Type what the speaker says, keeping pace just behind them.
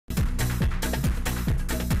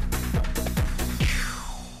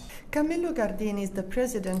Camillo Gardini is the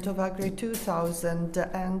president of Agri 2000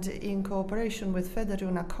 and in cooperation with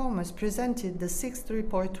Federuna Commerce presented the 6th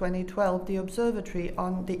report 2012, the Observatory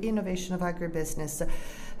on the Innovation of Agribusiness.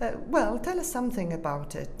 Well, tell us something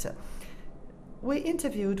about it. We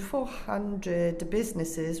interviewed 400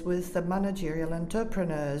 businesses with managerial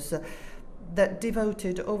entrepreneurs that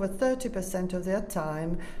devoted over 30% of their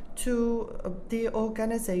time to the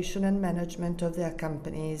organization and management of their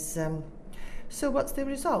companies. So what's the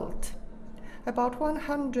result? About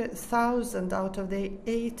 100,000 out of the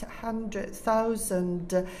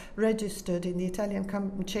 800,000 registered in the Italian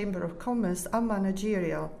Chamber of Commerce are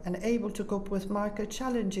managerial and able to cope with market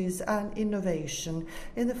challenges and innovation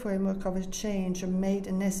in the framework of a change made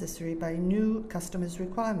necessary by new customers'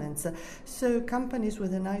 requirements. So companies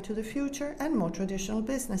with an eye to the future and more traditional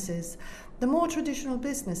businesses. The more traditional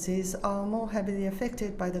businesses are more heavily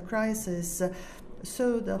affected by the crisis.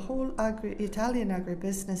 So the whole Italian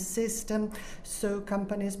agribusiness system, so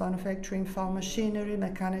companies manufacturing farm machinery,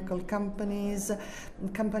 mechanical companies,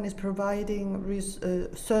 companies providing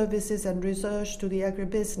services and research to the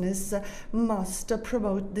agribusiness must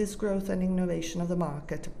promote this growth and innovation of the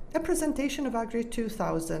market. A presentation of Agri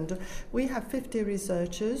 2000. We have 50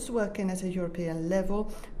 researchers working at a European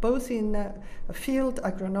level, both in field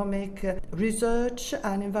agronomic research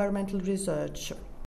and environmental research.